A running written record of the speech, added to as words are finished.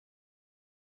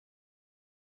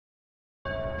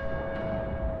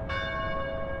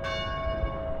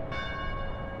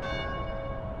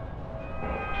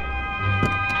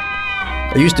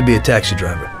I used to be a taxi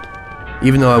driver.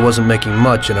 Even though I wasn't making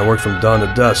much and I worked from dawn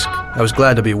to dusk, I was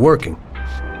glad to be working.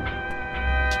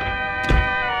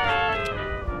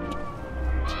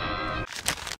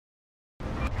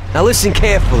 Now listen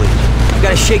carefully. You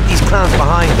gotta shake these clowns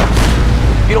behind you.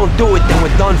 If you don't do it, then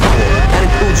we're done for. That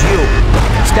includes you.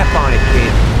 Step on it,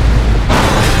 kid.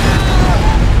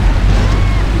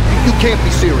 You can't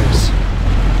be serious.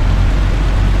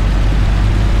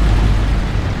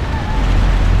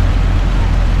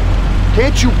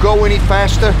 Can't you go any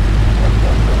faster?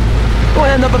 You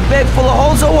wanna end up a bag full of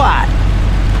holes or what?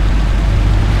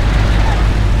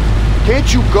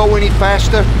 Can't you go any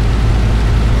faster?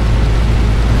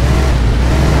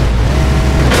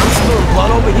 I'm spilling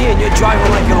blood over here and you're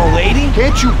driving like an old lady?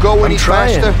 Can't you go any I'm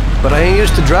trying, faster? but I ain't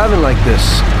used to driving like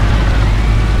this.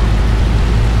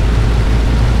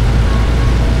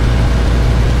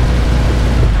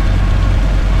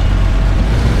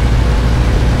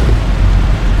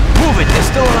 They're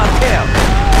still on our tail.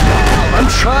 I'm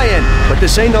trying, but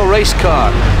this ain't no race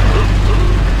car.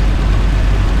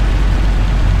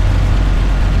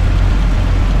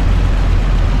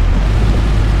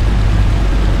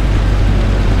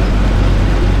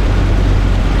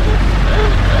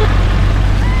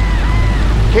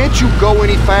 Can't you go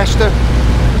any faster?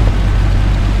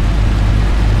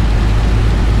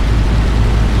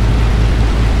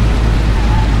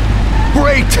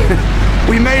 Great!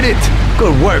 We made it!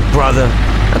 Good work, brother.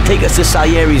 Now take us to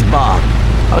Salieri's bar.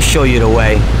 I'll show you the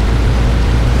way.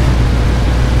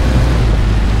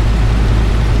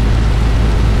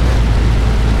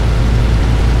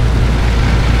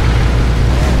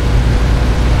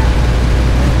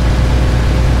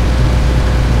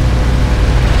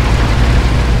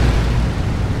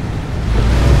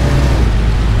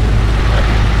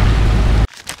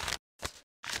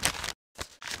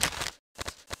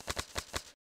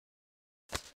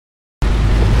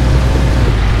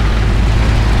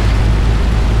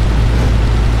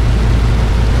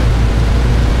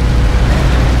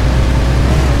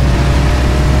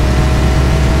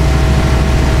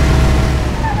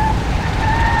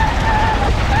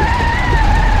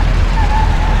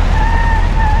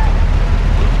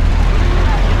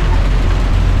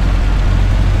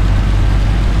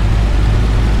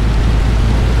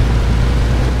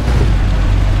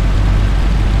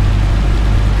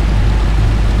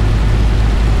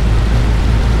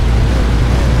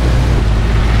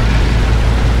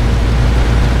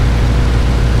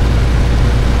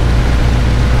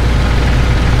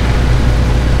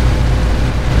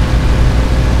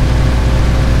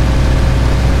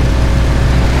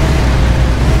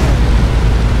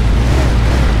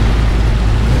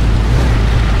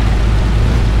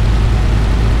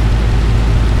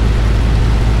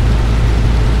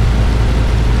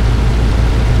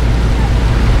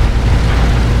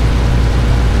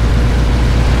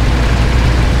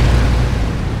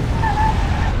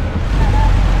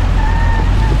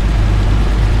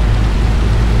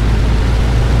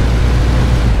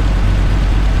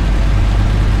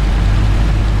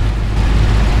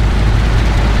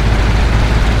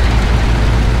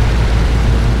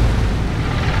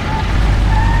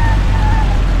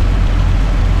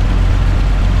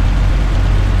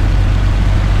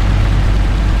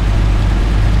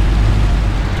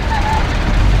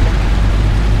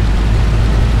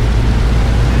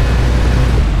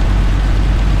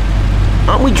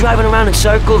 Aren't we driving around in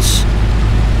circles?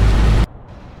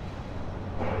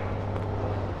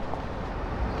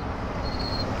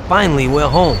 Finally, we're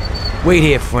home. Wait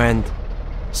here, friend.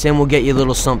 Sam will get you a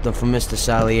little something from Mr.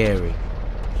 Salieri.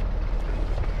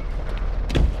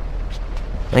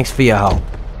 Thanks for your help.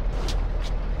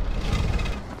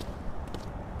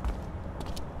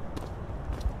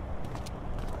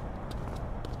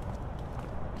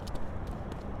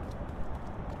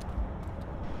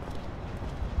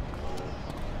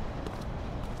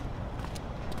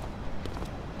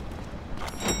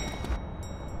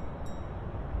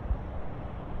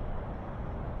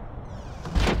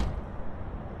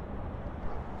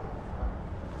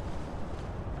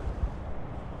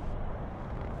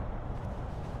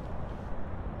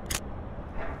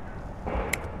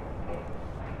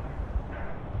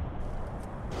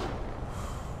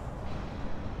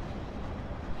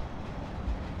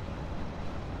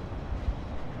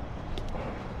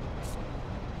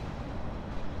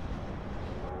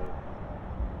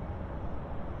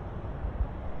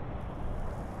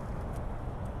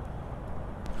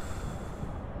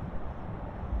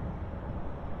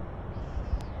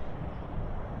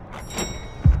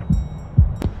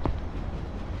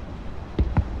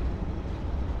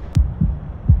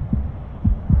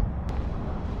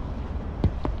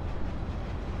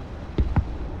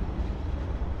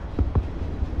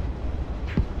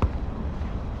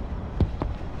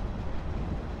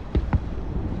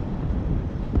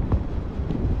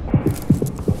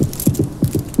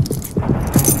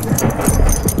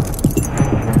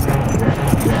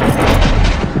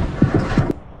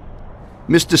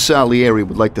 Mr. Salieri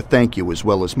would like to thank you as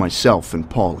well as myself and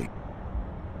Paulie.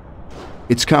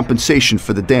 It's compensation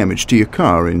for the damage to your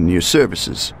car and your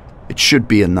services. It should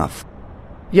be enough.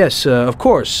 Yes, of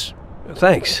course.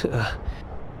 Thanks.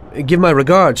 Give my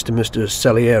regards to Mr.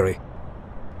 Salieri.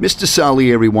 Mr.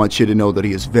 Salieri wants you to know that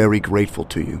he is very grateful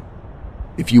to you.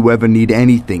 If you ever need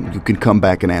anything, you can come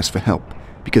back and ask for help,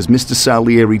 because Mr.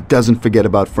 Salieri doesn't forget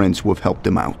about friends who have helped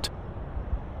him out.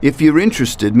 If you're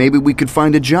interested, maybe we could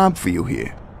find a job for you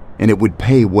here, and it would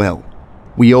pay well.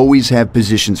 We always have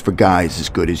positions for guys as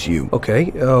good as you.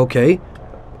 Okay.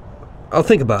 I'll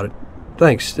think about it.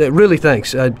 Thanks. Really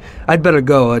thanks. I'd better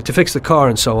go to fix the car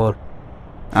and so on.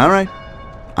 All right.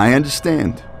 I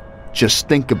understand. Just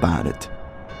think about it.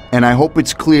 And I hope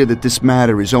it's clear that this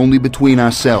matter is only between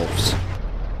ourselves.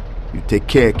 You take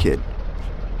care, kid.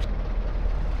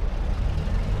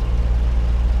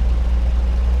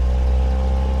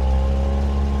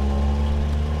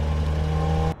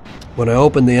 When I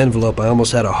opened the envelope, I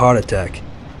almost had a heart attack.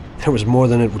 There was more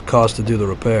than it would cost to do the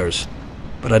repairs.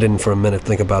 But I didn't for a minute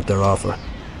think about their offer.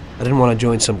 I didn't want to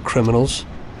join some criminals,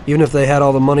 even if they had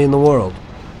all the money in the world.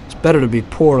 It's better to be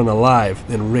poor and alive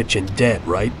than rich and dead,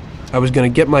 right? I was going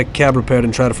to get my cab repaired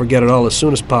and try to forget it all as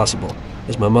soon as possible.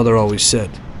 As my mother always said,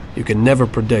 you can never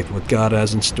predict what God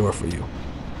has in store for you.